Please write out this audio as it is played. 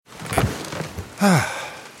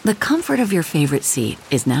The comfort of your favorite seat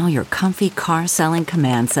is now your comfy car selling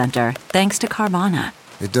command center, thanks to Carvana.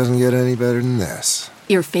 It doesn't get any better than this.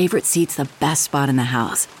 Your favorite seat's the best spot in the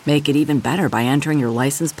house. Make it even better by entering your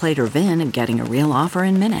license plate or VIN and getting a real offer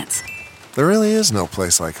in minutes. There really is no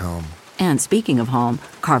place like home. And speaking of home,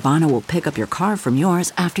 Carvana will pick up your car from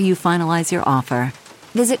yours after you finalize your offer.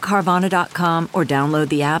 Visit Carvana.com or download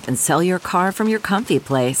the app and sell your car from your comfy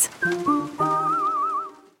place.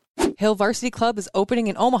 Hill Varsity Club is opening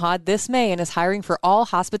in Omaha this May and is hiring for all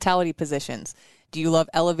hospitality positions. Do you love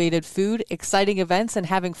elevated food, exciting events, and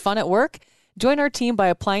having fun at work? Join our team by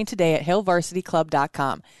applying today at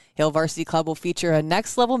hillvarsityclub.com. Hill Varsity Club will feature a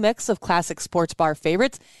next-level mix of classic sports bar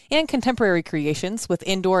favorites and contemporary creations with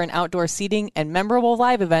indoor and outdoor seating and memorable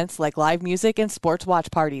live events like live music and sports watch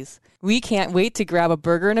parties. We can't wait to grab a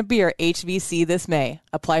burger and a beer at HVC this May.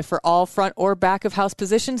 Apply for all front or back of house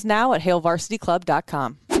positions now at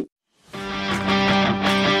hillvarsityclub.com.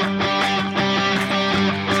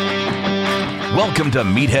 Welcome to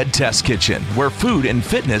Meathead Test Kitchen, where food and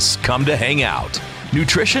fitness come to hang out.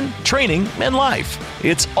 Nutrition, training, and life.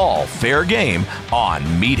 It's all fair game on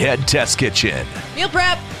Meathead Test Kitchen. Meal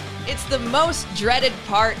prep. It's the most dreaded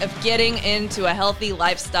part of getting into a healthy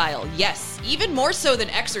lifestyle. Yes, even more so than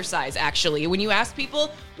exercise, actually. When you ask people,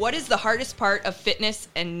 what is the hardest part of fitness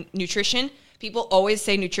and nutrition? People always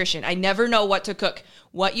say nutrition. I never know what to cook.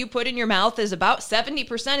 What you put in your mouth is about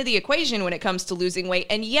 70% of the equation when it comes to losing weight.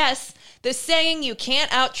 And yes, the saying you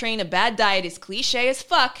can't out-train a bad diet is cliche as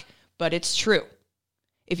fuck, but it's true.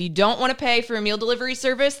 If you don't want to pay for a meal delivery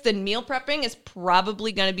service, then meal prepping is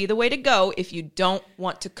probably going to be the way to go if you don't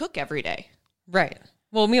want to cook every day. Right.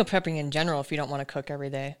 Well, meal prepping in general, if you don't want to cook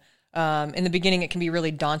every day. In the beginning, it can be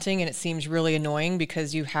really daunting and it seems really annoying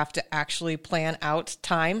because you have to actually plan out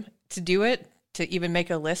time to do it, to even make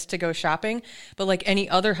a list to go shopping. But like any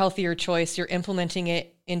other healthier choice, you're implementing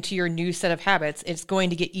it into your new set of habits. It's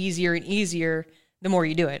going to get easier and easier the more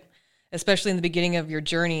you do it, especially in the beginning of your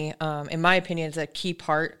journey. In my opinion, it's a key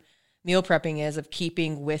part meal prepping is of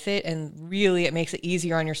keeping with it. And really it makes it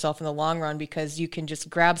easier on yourself in the long run because you can just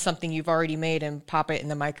grab something you've already made and pop it in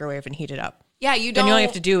the microwave and heat it up. Yeah, you don't. And all you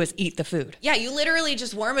have to do is eat the food. Yeah, you literally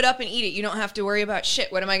just warm it up and eat it. You don't have to worry about shit.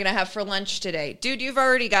 What am I going to have for lunch today? Dude, you've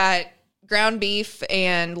already got ground beef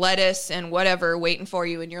and lettuce and whatever waiting for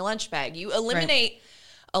you in your lunch bag. You eliminate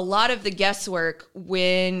a lot of the guesswork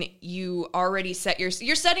when you already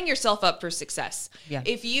you're setting yourself up for success. Yeah.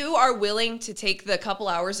 If you are willing to take the couple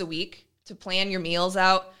hours a week to plan your meals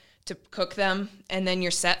out, to cook them, and then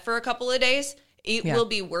you're set for a couple of days, it will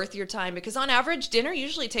be worth your time because on average, dinner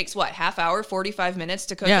usually takes half hour, 45 minutes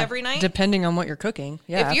to cook every night? Depending on what you're cooking.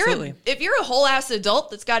 Yeah, absolutely. If you're a whole ass adult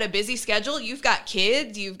that's got a busy schedule, you've got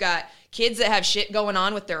kids that have shit going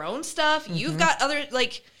on with their own stuff. Mm-hmm. You've got other,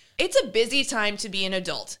 it's a busy time to be an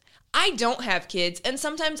adult. I don't have kids, and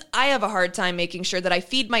sometimes I have a hard time making sure that I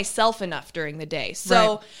feed myself enough during the day.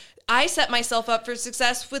 So I set myself up for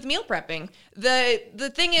success with meal prepping.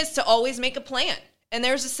 The thing is to always make a plan. And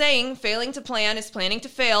there's a saying, failing to plan is planning to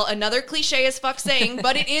fail. Another cliche as fuck saying,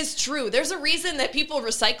 but it is true. There's a reason that people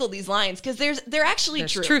recycle these lines because they're actually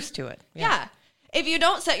true. There's truth to it. Yeah. If you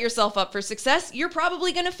don't set yourself up for success, you're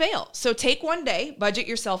probably going to fail. So take one day, budget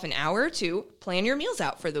yourself an hour or two, plan your meals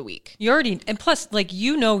out for the week. And plus,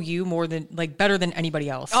 you know you more than, better than anybody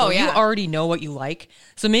else. So you already know what you like.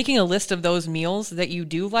 So making a list of those meals that you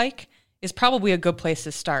do like is probably a good place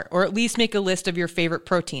to start, or at least make a list of your favorite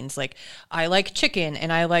proteins. Like I like chicken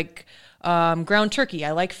and I like ground turkey.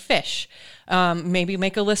 I like fish. Maybe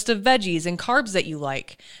make a list of veggies and carbs that you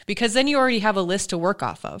like, because then you already have a list to work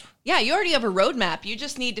off of. Yeah, you already have a roadmap. You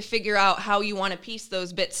just need to figure out how you want to piece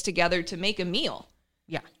those bits together to make a meal.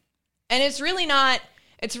 Yeah. And it's really not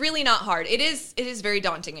hard. It is very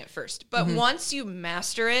daunting at first, but once you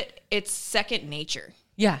master it, it's second nature.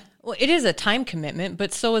 Yeah. Well, it is a time commitment,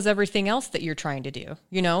 but so is everything else that you're trying to do.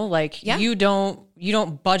 You know, you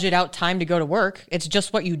don't budget out time to go to work. It's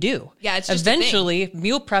just what you do. Yeah, it's just eventually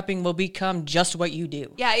meal prepping will become just what you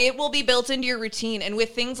do. Yeah, it will be built into your routine. And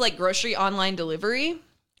with things like grocery online delivery,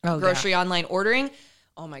 online ordering,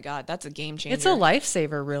 oh my God, that's a game changer. It's a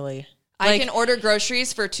lifesaver, really. I can order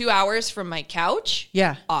groceries for 2 hours from my couch.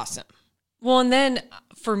 Yeah. Awesome. Well, and then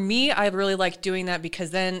for me, I really like doing that because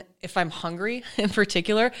then if I'm hungry in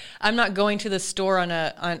particular, I'm not going to the store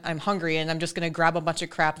I'm hungry and I'm just going to grab a bunch of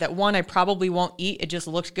crap that I probably won't eat. It just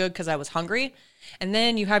looks good because I was hungry. And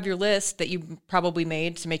then you have your list that you probably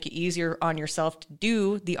made to make it easier on yourself to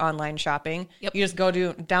do the online shopping. Yep. You just go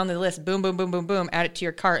down the list, boom, boom, boom, boom, boom, add it to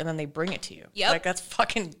your cart, and then they bring it to you. Yep. That's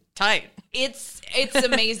fucking tight. It's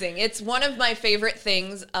amazing. It's one of my favorite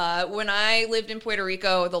things. When I lived in Puerto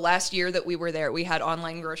Rico, the last year that we were there, we had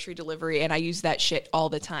online grocery delivery, and I used that shit all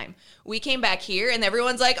the time. We came back here, and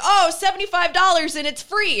everyone's like, "Oh, $75 and it's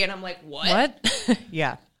free," and I'm like, "What?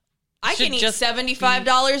 Yeah, I can eat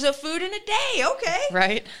 $75 of food in a day. Okay,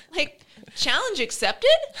 right? Like, challenge accepted.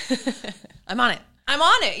 I'm on it. I'm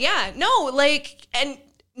on it. Yeah, no, like, and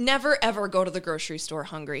never ever go to the grocery store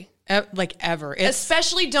hungry. Like ever.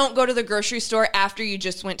 Especially don't go to the grocery store after you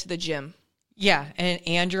just went to the gym. Yeah,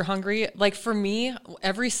 and you're hungry. Like for me,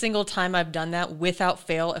 every single time I've done that, without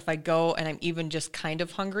fail, if I go and I'm even just kind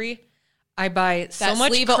of hungry, I buy so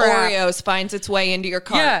much sleeve of crap. Oreos finds its way into your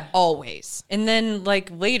cart. Yeah. Always. And then like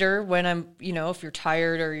later when I'm, if you're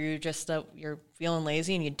tired or you're just you're feeling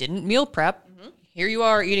lazy and you didn't meal prep, here you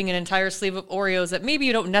are eating an entire sleeve of Oreos that maybe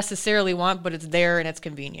you don't necessarily want, but it's there and it's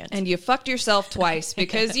convenient. And you fucked yourself twice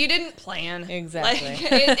because you didn't plan. Exactly. Like,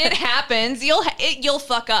 it happens. You'll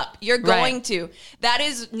fuck up. You're going to. That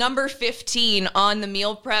is number 15 on the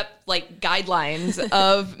meal prep guidelines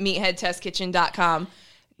of meatheadtestkitchen.com.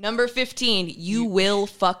 Number 15, you will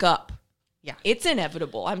fuck up. Yeah. It's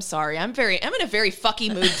inevitable. I'm sorry. I'm in a very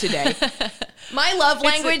fucky mood today. My love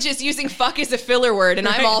language is using fuck as a filler word, and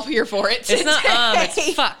I'm all here for it today. It's not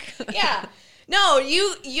it's fuck. Yeah. No,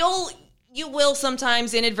 you will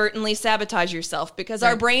sometimes inadvertently sabotage yourself because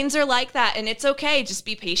our brains are like that, and it's okay. Just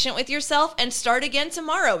be patient with yourself and start again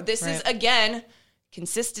tomorrow. This is, again,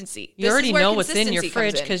 consistency. You already know what's in your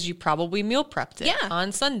fridge because you probably meal prepped it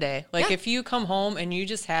on Sunday. If you come home and you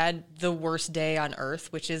just had the worst day on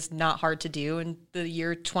earth, which is not hard to do in the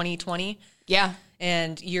year 2020. Yeah.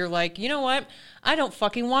 And you're like, you know what? I don't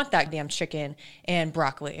fucking want that damn chicken and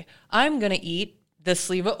broccoli. I'm going to eat the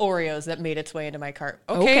sleeve of Oreos that made its way into my cart.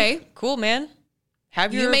 Okay. Cool, man.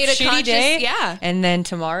 Have your shitty day. Yeah. And then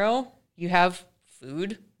tomorrow you have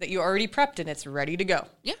food that you already prepped and it's ready to go.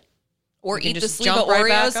 Yeah. Or you eat the just sleeve jump of Oreos,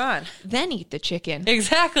 right back on. then eat the chicken.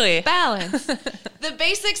 Exactly. Balance. The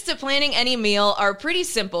basics to planning any meal are pretty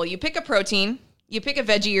simple. You pick a protein, you pick a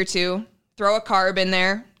veggie or two, throw a carb in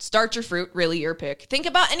there, starch or fruit, really your pick. Think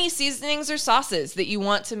about any seasonings or sauces that you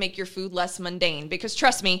want to make your food less mundane, because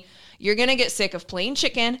trust me, you're going to get sick of plain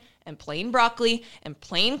chicken and plain broccoli and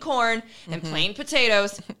plain corn and plain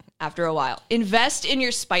potatoes after a while. Invest in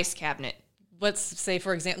your spice cabinet. Let's say,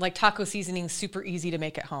 for example, taco seasoning, super easy to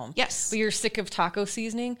make at home. Yes. But you're sick of taco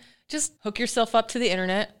seasoning, just hook yourself up to the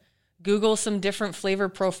internet, Google some different flavor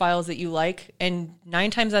profiles that you like, and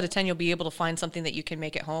 9 times out of 10, you'll be able to find something that you can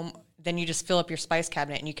make at home. Then you just fill up your spice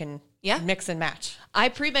cabinet and you can mix and match. I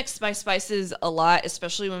pre-mix my spices a lot,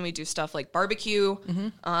 especially when we do stuff like barbecue.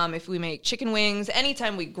 If we make chicken wings,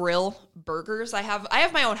 anytime we grill burgers, I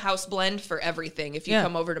have my own house blend for everything. If you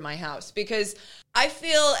come over to my house, because I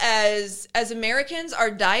feel as Americans, our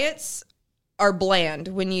diets are bland.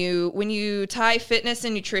 When you tie fitness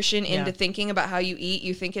and nutrition into thinking about how you eat,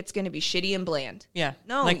 you think it's going to be shitty and bland. Yeah.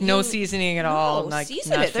 No, no seasoning at all.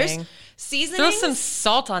 Season nothing. it. There's seasoning. Throw some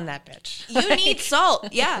salt on that bitch. You need salt.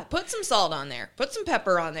 Yeah. Put some salt on there. Put some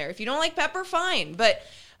pepper on there. If you don't like pepper, fine. But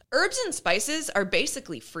herbs and spices are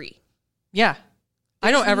basically free. Yeah.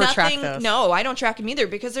 I don't ever track those. No, I don't track them either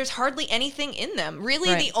because there's hardly anything in them.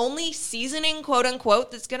 Really, the only seasoning, quote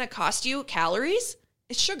unquote, that's going to cost you calories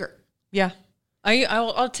is sugar. Yeah.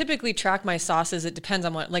 I'll typically track my sauces. It depends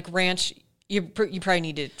on what, ranch. You probably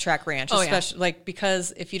need to track ranch, especially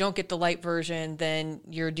because if you don't get the light version, then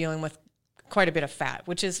you're dealing with quite a bit of fat,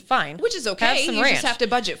 which is fine. Which is okay. Have some you ranch. just have to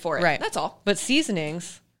budget for it. Right. That's all. But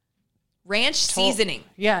seasonings. Ranch seasoning.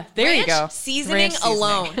 Yeah, there you go. Seasoning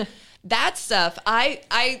alone. That stuff,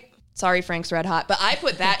 sorry, Frank's Red Hot, but I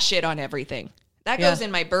put that shit on everything. That goes in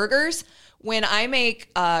my burgers. When I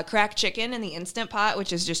make cracked chicken in the Instant Pot,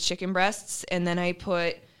 which is just chicken breasts, and then I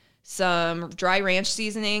put some dry ranch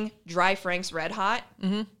seasoning, dry Frank's Red Hot,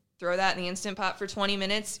 throw that in the Instant Pot for 20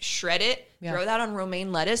 minutes, shred it, throw that on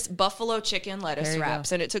romaine lettuce, buffalo chicken lettuce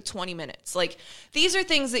wraps, and it took 20 minutes. These are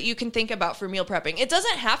things that you can think about for meal prepping. It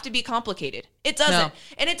doesn't have to be complicated. It doesn't. No.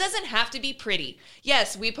 And it doesn't have to be pretty.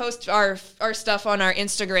 Yes, we post our stuff on our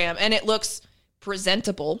Instagram, and it looks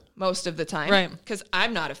presentable most of the time. Right. Because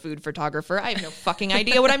I'm not a food photographer. I have no fucking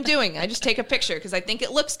idea what I'm doing. I just take a picture because I think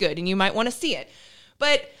it looks good and you might want to see it.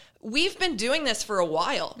 But we've been doing this for a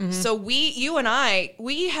while. So you and I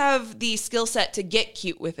have the skill set to get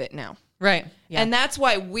cute with it now. Right. Yeah. And that's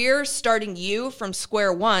why we're starting you from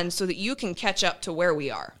square one so that you can catch up to where we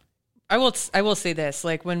are. I will say this,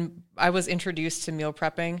 when I was introduced to meal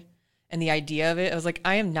prepping and the idea of it, I was like,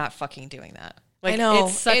 I am not fucking doing that. I know.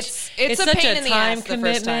 It's such a such pain a in the time ass commitment.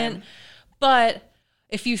 the first time. But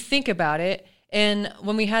if you think about it, And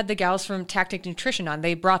when we had the gals from Tactic Nutrition on,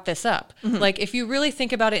 they brought this up. Like, if you really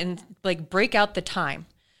think about it and like break out the time.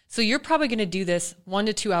 So you're probably going to do this 1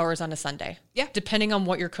 to 2 hours on a Sunday. Yeah. Depending on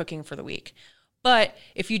what you're cooking for the week. But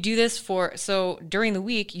if you do this so during the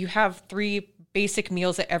week, you have 3 basic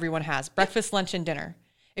meals that everyone has: breakfast, lunch, and dinner.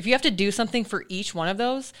 If you have to do something for each one of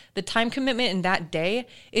those, the time commitment in that day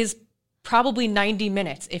is probably 90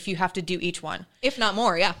 minutes if you have to do each one. If not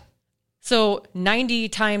more, yeah. So 90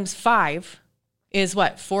 times 5 is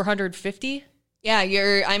what, 450? Yeah,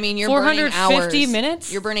 you're burning 450 hours.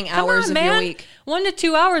 minutes? You're burning Come hours on, of your man. week. 1 to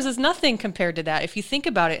 2 hours is nothing compared to that. If you think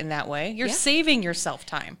about it in that way, you're Yeah. saving yourself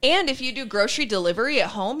time. And if you do grocery delivery at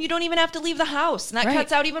home, you don't even have to leave the house. And that Right.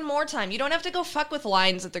 cuts out even more time. You don't have to go fuck with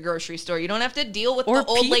lines at the grocery store. You don't have to deal with Or the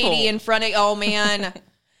old people. lady in front of, oh man.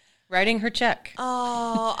 Writing her check.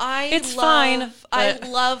 Oh, It's fine, I but-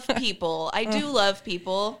 love people. I do love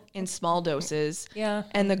people in small doses. Yeah.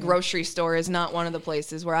 And the grocery store is not one of the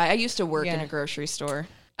places where I used to work in Yeah. a grocery store.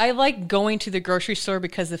 I like going to the grocery store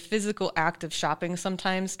because the physical act of shopping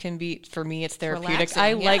sometimes can be, for me, it's therapeutic. Relaxing, I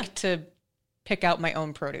yeah. like to pick out my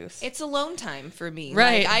own produce. It's alone time for me.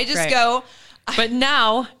 Right, Like, I just right. go, But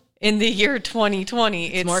now, in the year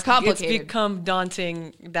 2020, it's more complicated. It's become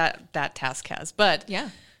daunting, that task has. But yeah.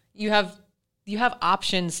 you have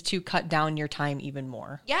options to cut down your time even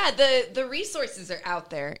more. Yeah, the resources are out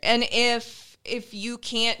there. And if you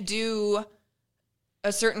can't do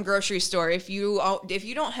a certain grocery store, if you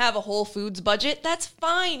don't have a Whole Foods budget, that's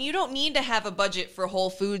fine. You don't need to have a budget for Whole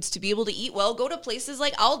Foods to be able to eat well. Go to places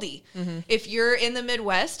like Aldi. If you're in the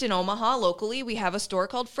Midwest, in Omaha, locally, we have a store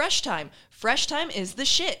called Fresh Time. Fresh Time is the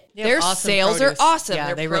shit. They have Their awesome sales produce. are awesome. Yeah,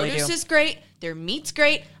 Their they really produce do. is great. Their meat's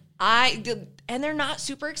great. And they're not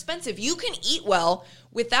super expensive. You can eat well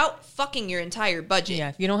without fucking your entire budget.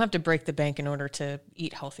 Yeah, you don't have to break the bank in order to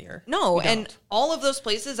eat healthier. No, You don't. and all of those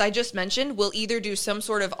places I just mentioned will either do some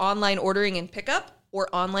sort of online ordering and pickup or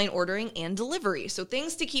online ordering and delivery. So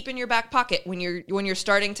things to keep in your back pocket when you're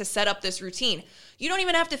starting to set up this routine. You don't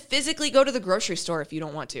even have to physically go to the grocery store if you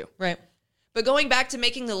don't want to. Right. But going back to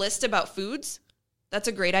making the list about foods, that's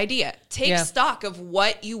a great idea. Take Yeah. stock of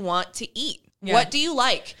what you want to eat. Yeah. What do you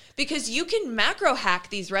like? Because you can macro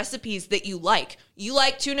hack these recipes that you like. You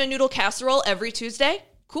like tuna noodle casserole every Tuesday?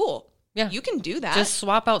 Cool. Yeah. You can do that. Just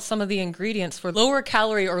swap out some of the ingredients for lower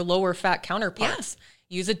calorie or lower fat counterparts.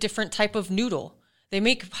 Use a different type of noodle. They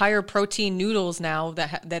make higher protein noodles now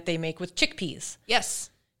that they make with chickpeas.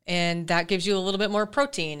 Yes. And that gives you a little bit more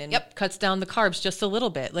protein and Yep. cuts down the carbs just a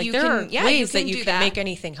little bit. Like You there can- are yeah, ways you that can you do can that. make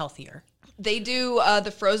anything healthier. They do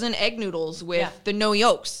the frozen egg noodles with Yeah. the no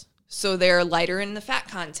yolks. So they're lighter in the fat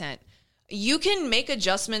content. You can make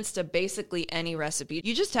adjustments to basically any recipe.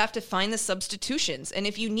 You just have to find the substitutions. And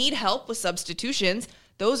if you need help with substitutions,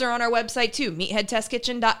 those are on our website too,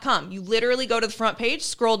 meatheadtestkitchen.com. You literally go to the front page,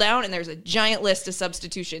 scroll down, and there's a giant list of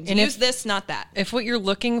substitutions. And Use if- this, not that. If what you're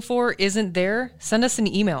looking for isn't there, send us an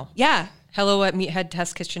email. Yeah.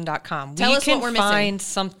 hello@meatheadtestkitchen.com. Tell us what we're missing. find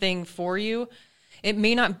something for you. It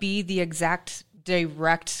may not be the exact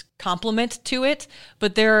direct complement to it,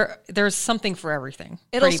 but there's something for everything.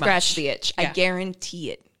 It'll pretty scratch much. the itch. I Yeah.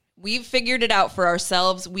 guarantee it. We've figured it out for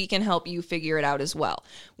ourselves. We can help you figure it out as well.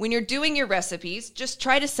 When you're doing your recipes, just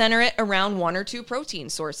try to center it around 1 or 2 protein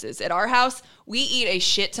sources. At our house, we eat a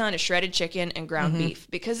shit ton of shredded chicken and ground beef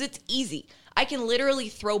because it's easy. I can literally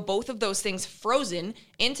throw both of those things frozen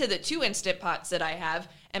into the 2 Instant Pots that I have,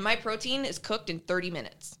 and my protein is cooked in 30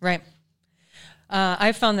 minutes. Right.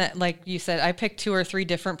 I found that, like you said, I picked 2 or 3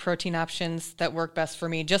 different protein options that work best for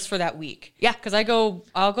me just for that week. Yeah. Because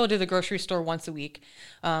I'll go to the grocery store once a week.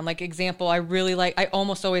 Like example, I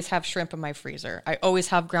almost always have shrimp in my freezer. I always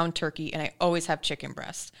have ground turkey and I always have chicken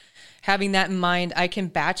breast. Having that in mind, I can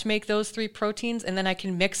batch make those 3 proteins and then I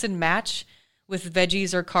can mix and match with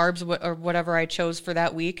veggies or carbs or whatever I chose for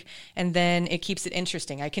that week. And then it keeps it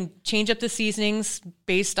interesting. I can change up the seasonings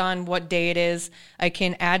based on what day it is. I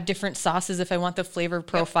can add different sauces if I want the flavor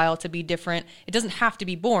profile to be different. It doesn't have to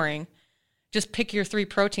be boring. Just pick your 3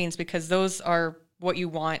 proteins because those are what you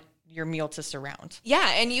want your meal to surround. Yeah,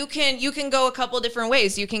 and you can go a couple different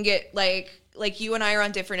ways. You can get like you and I are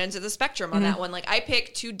on different ends of the spectrum on that one. Like I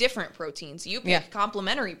pick 2 different proteins. You pick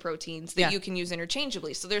complementary proteins that you can use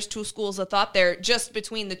interchangeably. So there's 2 schools of thought there just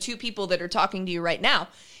between the 2 people that are talking to you right now.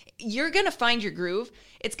 You're going to find your groove.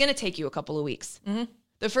 It's going to take you a couple of weeks.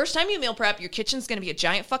 The first time you meal prep, your kitchen's going to be a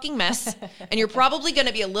giant fucking mess, and you're probably going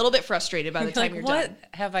to be a little bit frustrated by the time you're what done.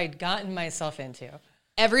 have I gotten myself into?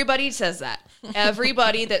 Everybody says that.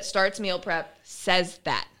 Everybody that starts meal prep says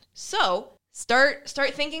that. So start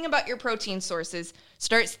thinking about your protein sources.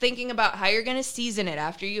 Start thinking about how you're going to season it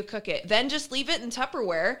after you cook it. Then just leave it in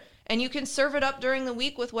Tupperware And you can serve it up during the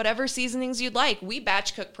week with whatever seasonings you'd like. We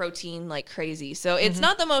batch cook protein like crazy. So it's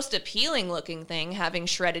not the most appealing looking thing, having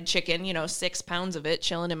shredded chicken, 6 pounds of it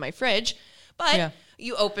chilling in my fridge. But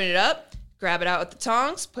you open it up, grab it out with the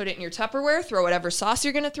tongs, put it in your Tupperware, throw whatever sauce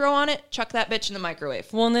you're going to throw on it, chuck that bitch in the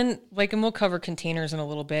microwave. Well, and then, and we'll cover containers in a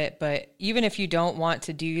little bit, but even if you don't want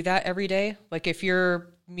to do that every day, like if you're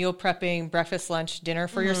meal prepping breakfast, lunch, dinner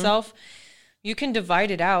for yourself, you can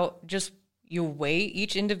divide it out. Just you weigh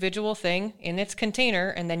each individual thing in its container,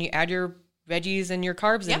 and then you add your veggies and your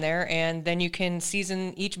carbs in there, and then you can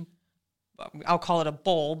season each, I'll call it a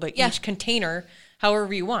bowl, but each container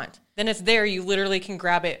however you want. Then it's there. You literally can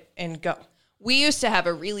grab it and go. We used to have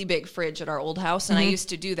a really big fridge at our old house, and I used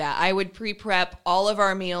to do that. I would pre-prep all of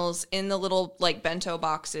our meals in the little bento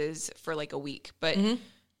boxes for a week. But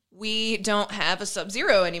we don't have a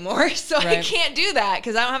Sub-Zero anymore, so I can't do that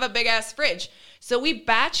because I don't have a big-ass fridge. So we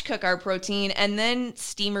batch cook our protein, and then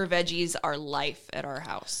steamer veggies are life at our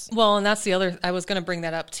house. Well, and that's the other, I was going to bring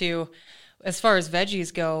that up too. As far as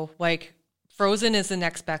veggies go, frozen is the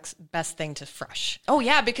next best thing to fresh. Oh,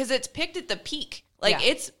 yeah, because it's picked at the peak.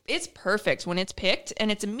 It's perfect when it's picked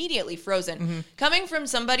and it's immediately frozen. Coming from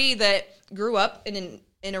somebody that grew up in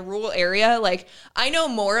a rural area, I know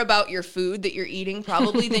more about your food that you're eating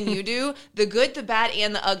probably than you do, the good, the bad,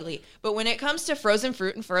 and the ugly. But when it comes to frozen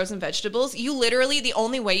fruit and frozen vegetables, you literally, the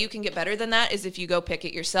only way you can get better than that is if you go pick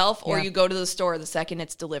it yourself or you go to the store the second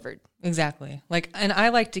it's delivered. Exactly. And I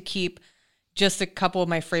like to keep just a couple of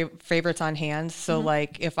my favorites on hand. So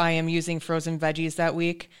if I am using frozen veggies that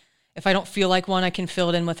week, if I don't feel like one, I can fill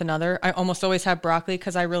it in with another. I almost always have broccoli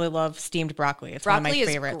because I really love steamed broccoli. It's one of my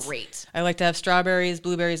favorites. Broccoli is great. I like to have strawberries,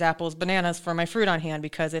 blueberries, apples, bananas for my fruit on hand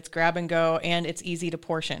because it's grab and go and it's easy to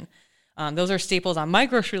portion. Those are staples on my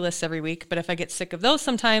grocery list every week. But if I get sick of those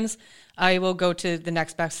sometimes, I will go to the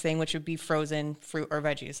next best thing, which would be frozen fruit or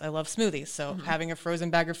veggies. I love smoothies. So having a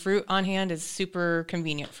frozen bag of fruit on hand is super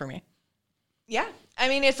convenient for me. Yeah. I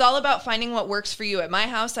mean, it's all about finding what works for you. At my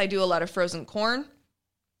house, I do a lot of frozen corn.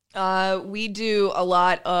 We do a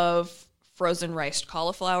lot of frozen riced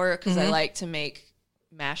cauliflower because I like to make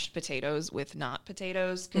mashed potatoes with not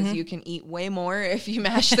potatoes because you can eat way more if you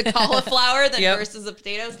mash the cauliflower than versus the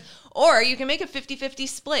potatoes. Or you can make a 50-50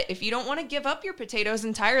 split. If you don't want to give up your potatoes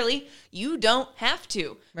entirely, you don't have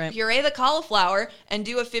to. Right. Puree the cauliflower and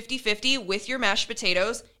do a 50-50 with your mashed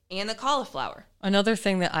potatoes and the cauliflower. Another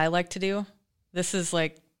thing that I like to do, this is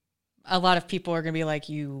a lot of people are going to be like,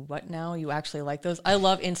 you what now? You actually like those? I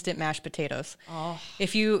love instant mashed potatoes. Oh.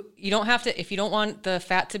 If you don't have to, if you don't want the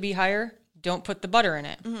fat to be higher, don't put the butter in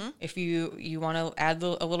it. If you want to add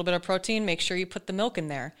a little bit of protein, make sure you put the milk in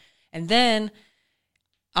there. And then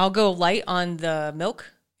I'll go light on the milk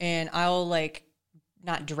and I'll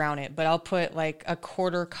not drown it, but I'll put a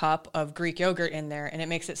quarter cup of Greek yogurt in there and it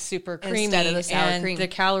makes it super creamy. Instead of the sour cream. The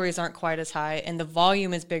calories aren't quite as high and the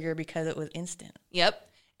volume is bigger because it was instant. Yep.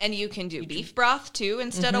 And you can do beef broth, too,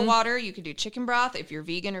 instead of water. You can do chicken broth. If you're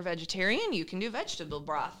vegan or vegetarian, you can do vegetable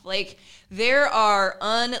broth. There are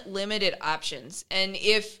unlimited options. And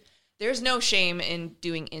there's no shame in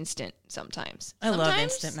doing instant sometimes. I love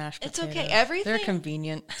instant mashed potatoes. It's okay. Everything. They're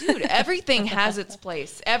convenient. Dude, everything has its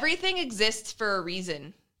place. Everything exists for a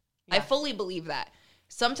reason. Yeah. I fully believe that.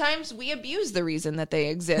 Sometimes we abuse the reason that they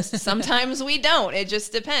exist. Sometimes we don't. It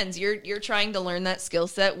just depends. You're trying to learn that skill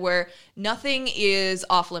set where nothing is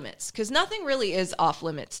off limits because nothing really is off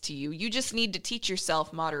limits to you. You just need to teach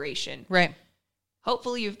yourself moderation. Right.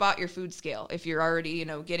 Hopefully you've bought your food scale if you're already,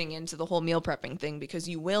 getting into the whole meal prepping thing because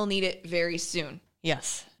you will need it very soon.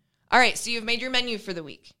 Yes. All right, so you've made your menu for the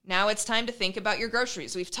week. Now it's time to think about your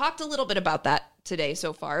groceries. We've talked a little bit about that today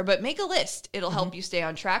so far, but make a list. It'll help you stay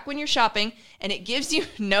on track when you're shopping, and it gives you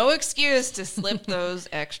no excuse to slip those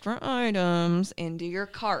extra items into your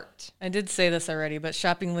cart. I did say this already, but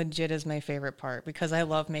shopping legit is my favorite part because I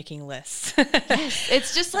love making lists. Yes,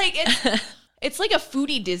 it's just it's like a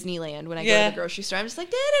foodie Disneyland when I go to the grocery store. I'm just like,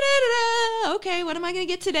 da-da-da-da-da. Okay, what am I going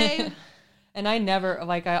to get today? And I never,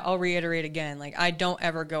 I'll reiterate again, I don't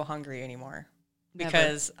ever go hungry anymore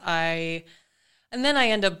because and then I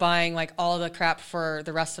end up buying all the crap for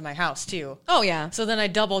the rest of my house too. Oh yeah. So then I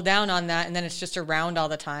double down on that and then it's just around all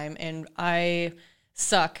the time. And I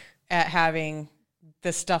suck at having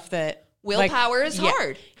the stuff that willpower is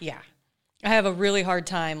hard. Yeah. I have a really hard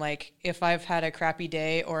time, if I've had a crappy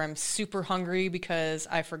day or I'm super hungry because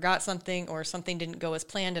I forgot something or something didn't go as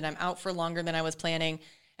planned and I'm out for longer than I was planning.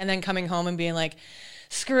 And then coming home and being like,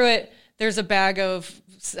 screw it. There's a bag of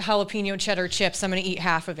jalapeno cheddar chips. I'm going to eat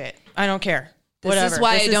half of it. I don't care. Whatever. This is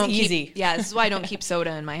why this I don't is easy. This is why I don't keep soda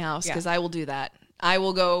in my house because I will do that. I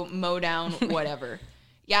will go mow down whatever.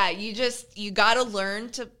 You got to learn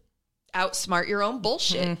to outsmart your own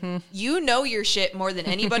bullshit. You know your shit more than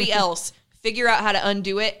anybody else. Figure out how to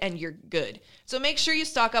undo it, and you're good. So make sure you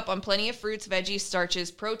stock up on plenty of fruits, veggies, starches,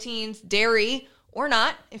 proteins, dairy, or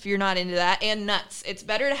not, if you're not into that, and nuts. It's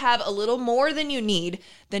better to have a little more than you need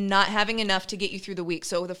than not having enough to get you through the week.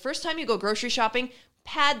 So the first time you go grocery shopping,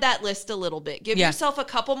 pad that list a little bit. Give yourself a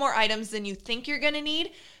couple more items than you think you're going to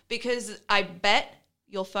need, because I bet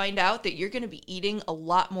you'll find out that you're going to be eating a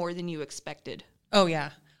lot more than you expected. Oh, yeah.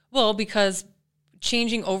 Well, because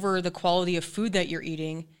changing over the quality of food that you're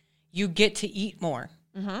eating, you get to eat more.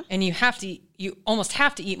 And you almost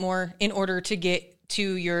have to eat more in order to get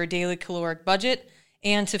to your daily caloric budget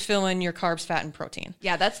and to fill in your carbs, fat, and protein.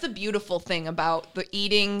 Yeah, that's the beautiful thing about the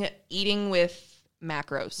eating with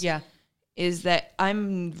macros. Yeah. Is that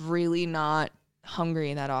I'm really not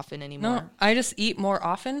hungry that often anymore. No, I just eat more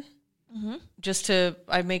often.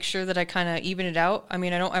 I make sure that I kind of even it out. I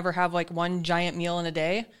mean, I don't ever have like one giant meal in a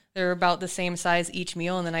day. They're about the same size each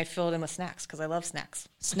meal, and then I fill it in with snacks because I love snacks.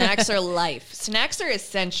 Snacks are life. Snacks are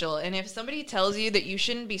essential. And if somebody tells you that you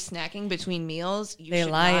shouldn't be snacking between meals, you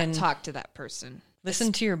should not talk to that person.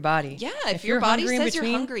 Listen to your body. Yeah, if your body says you're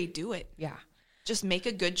hungry, do it. Yeah. Just make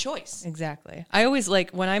a good choice. Exactly. I always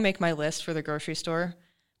when I make my list for the grocery store,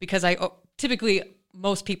 because typically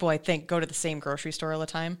most people I think go to the same grocery store all the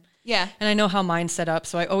time. Yeah. And I know how mine's set up,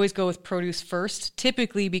 so I always go with produce first,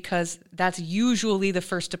 typically because that's usually the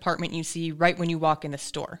first department you see right when you walk in the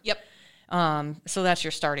store. Yep. So that's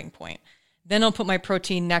your starting point. Then I'll put my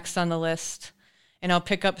protein next on the list, and I'll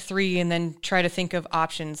pick up 3 and then try to think of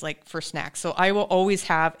options like for snacks. So I will always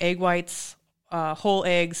have egg whites, whole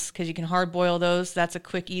eggs, because you can hard boil those. That's a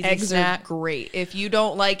quick, easy snack. Eggs are great. If you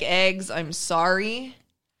don't like eggs, I'm sorry.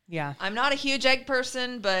 Yeah. I'm not a huge egg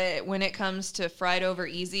person, but when it comes to fried over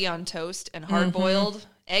easy on toast and hard boiled,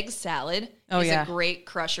 egg salad is a great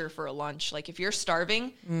crusher for a lunch. Like if you're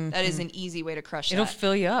starving, that is an easy way to crush It'll that.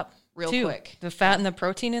 fill you up real too. Quick. The fat and the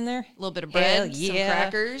protein in there. A little bit of bread, some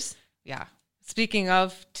crackers. Yeah. Speaking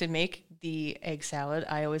of, to make the egg salad,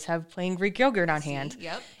 I always have plain Greek yogurt on hand.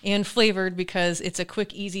 Yep. And flavored because it's a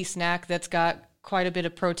quick, easy snack that's got quite a bit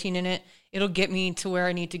of protein in it. It'll get me to where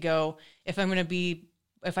I need to go if I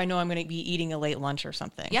know I'm going to be eating a late lunch or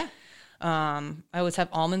something. Yeah. I always have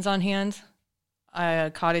almonds on hand.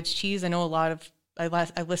 Cottage cheese. I know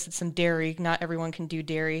I listed some dairy. Not everyone can do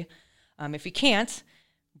dairy. If you can't,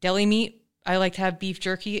 deli meat. I like to have beef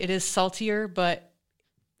jerky. It is saltier, but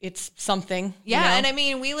it's something. Yeah, you know? and I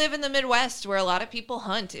mean, we live in the Midwest where a lot of people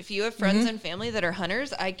hunt. If you have friends and family that are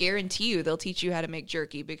hunters, I guarantee you they'll teach you how to make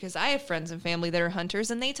jerky, because I have friends and family that are hunters,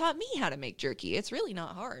 and they taught me how to make jerky. It's really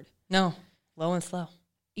not hard. No, low and slow.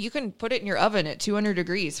 You can put it in your oven at 200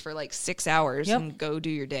 degrees for like 6 hours and go do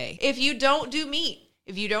your day. If you don't do meat,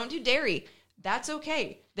 if you don't do dairy, that's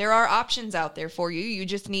okay. There are options out there for you. You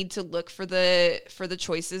just need to look for the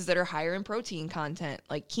choices that are higher in protein content,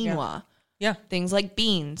 like quinoa. Yeah. Things like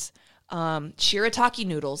beans, shirataki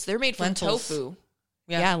noodles. They're made from lentils. tofu.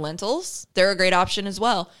 Yeah, lentils. They're a great option as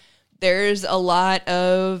well. There's a lot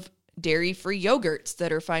of dairy-free yogurts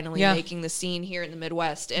that are finally making the scene here in the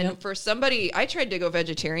Midwest. And for somebody, I tried to go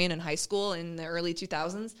vegetarian in high school in the early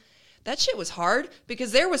 2000s. That shit was hard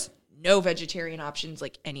because there was no vegetarian options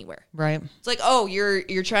like anywhere. Right. It's like, oh,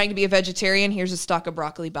 you're trying to be a vegetarian. Here's a stalk of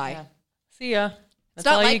broccoli. Bye. Yeah. See ya. It's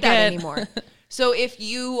not like that anymore. So if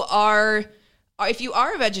you are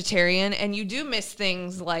a vegetarian and you do miss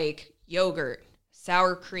things like yogurt,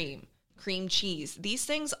 sour cream, cream cheese, these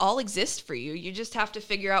things all exist for you. You just have to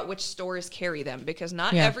figure out which stores carry them, because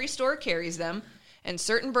not every store carries them, and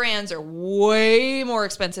certain brands are way more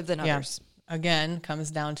expensive than others. Again, comes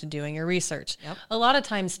down to doing your research. Yep. A lot of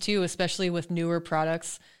times too, especially with newer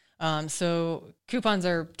products. So coupons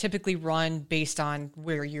are typically run based on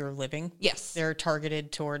where you're living. Yes. They're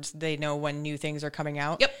targeted towards, they know when new things are coming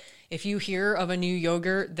out. Yep. If you hear of a new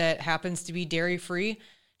yogurt that happens to be dairy-free,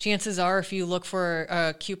 chances are if you look for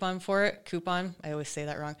a coupon for it, I always say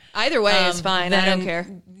that wrong. Either way is fine. I don't care.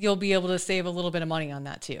 You'll be able to save a little bit of money on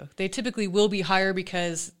that too. They typically will be higher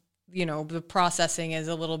because, the processing is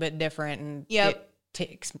a little bit different and it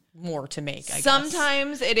takes more to make, I guess.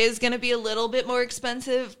 Sometimes it is going to be a little bit more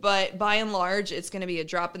expensive, but by and large, it's going to be a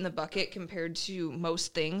drop in the bucket compared to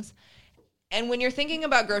most things. And when you're thinking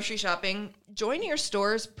about grocery shopping, join your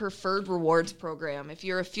store's preferred rewards program. If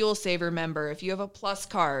you're a Fuel Saver member, if you have a Plus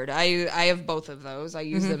card, I have both of those. I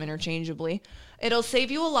use them interchangeably. It'll save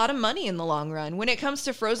you a lot of money in the long run. When it comes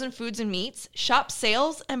to frozen foods and meats, shop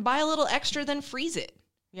sales and buy a little extra, then freeze it.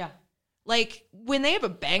 Yeah. Like when they have a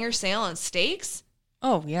banger sale on steaks,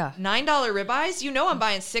 Oh, yeah. $9 ribeyes, you know I'm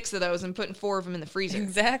buying 6 of those and putting 4 of them in the freezer.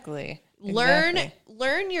 Exactly.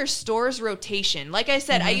 Learn your store's rotation. Like I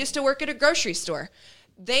said, I used to work at a grocery store.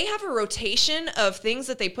 They have a rotation of things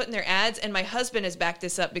that they put in their ads, and my husband has backed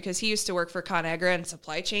this up because he used to work for ConAgra and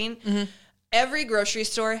supply chain. Every grocery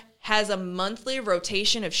store has a monthly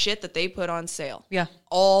rotation of shit that they put on sale. Yeah.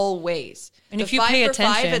 Always. And if you pay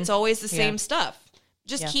attention, 5 for $5, it's always the same stuff.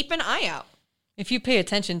 Just keep an eye out. If you pay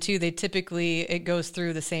attention too, it goes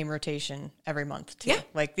through the same rotation every month too. Yeah.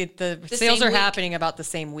 Like the sales are happening about the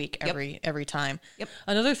same week every time. Yep.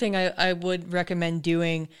 Another thing I would recommend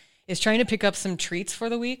doing is trying to pick up some treats for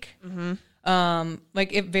the week.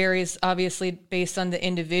 Like it varies obviously based on the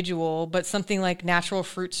individual, but something like natural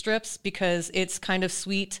fruit strips, because it's kind of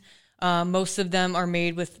sweet. Most of them are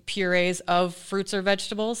made with purees of fruits or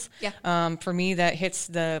vegetables. Yeah. For me, that hits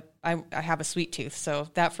I have a sweet tooth, so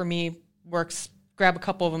that for me works. Grab a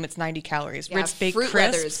couple of them. It's 90 calories. Yeah, Ritz Baked fruit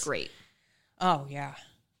Crisps. leather is great. Oh yeah,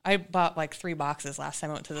 I bought like 3 boxes last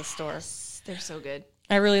time I went to the store. They're so good.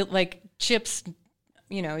 I really like chips.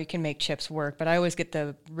 You know, you can make chips work, but I always get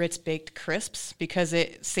the Ritz Baked Crisps because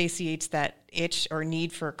it satiates that itch or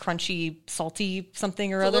need for crunchy, salty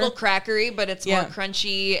something or It's other. a little crackery, but it's Yeah. more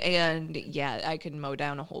crunchy, and I could mow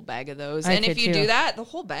down a whole bag of those. I And if could you too. do that, the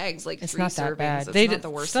whole bag's like It's 3 not servings. that bad. It's not the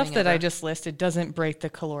worst stuff thing that ever. I just listed doesn't break the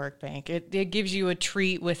caloric bank. It gives you a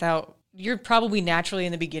treat without. You're probably naturally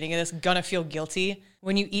in the beginning of this gonna feel guilty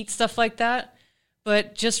when you eat stuff like that,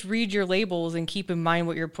 but just read your labels and keep in mind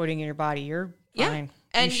what you're putting in your body. You're fine.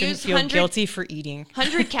 And you shouldn't use feel 100 guilty for eating.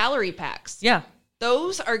 100 calorie packs. Yeah.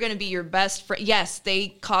 Those are going to be your best friend. Yes, they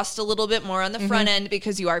cost a little bit more on the front end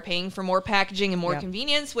because you are paying for more packaging and more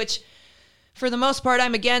convenience, which for the most part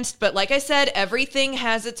I'm against. But like I said, everything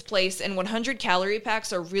has its place, and 100 calorie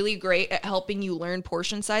packs are really great at helping you learn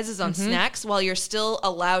portion sizes on snacks while you're still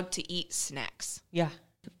allowed to eat snacks. Yeah.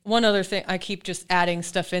 One other thing, I keep just adding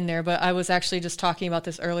stuff in there, but I was actually just talking about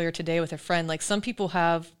this earlier today with a friend. Like some people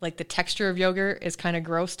have, like the texture of yogurt is kind of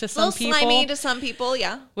gross to some people. Slimy to some people,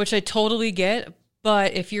 yeah. Which I totally get.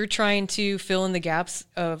 But if you're trying to fill in the gaps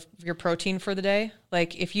of your protein for the day,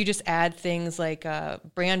 like if you just add things like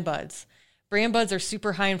Bran Buds are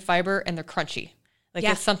super high in fiber and they're crunchy. Like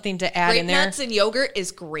it's something to add in there. Grape nuts and yogurt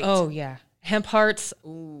is great. Oh yeah. Hemp hearts.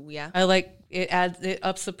 Ooh, yeah. I like it. It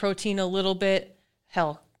ups the protein a little bit.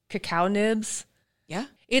 Hell, cacao nibs. Yeah.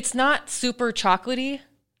 It's not super chocolatey,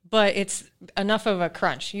 but it's enough of a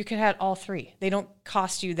crunch. You can have all 3. They don't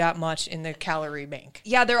cost you that much in the calorie bank.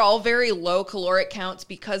 Yeah, they're all very low caloric counts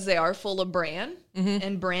because they are full of bran,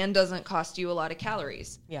 and bran doesn't cost you a lot of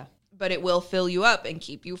calories. Yeah. But it will fill you up and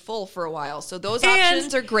keep you full for a while. So those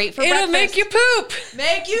options are great for breakfast. It'll make you poop.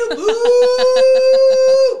 Make you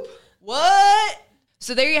poop! What?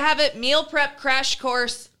 So there you have it. Meal prep crash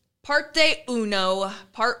course, parte uno,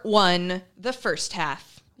 part 1, the first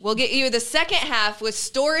half. We'll get you the second half with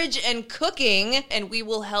storage and cooking, and we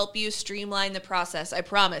will help you streamline the process. I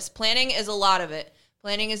promise. Planning is a lot of it.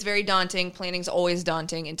 Planning is very daunting. Planning's always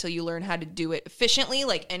daunting until you learn how to do it efficiently,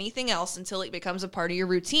 like anything else, until it becomes a part of your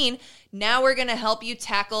routine. Now we're going to help you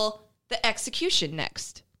tackle the execution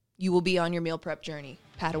next. You will be on your meal prep journey.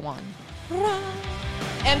 Padawan.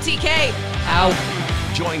 MTK. Out.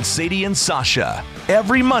 Join Sadie and Sasha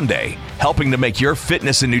every Monday, helping to make your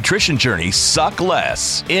fitness and nutrition journey suck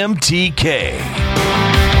less. MTK.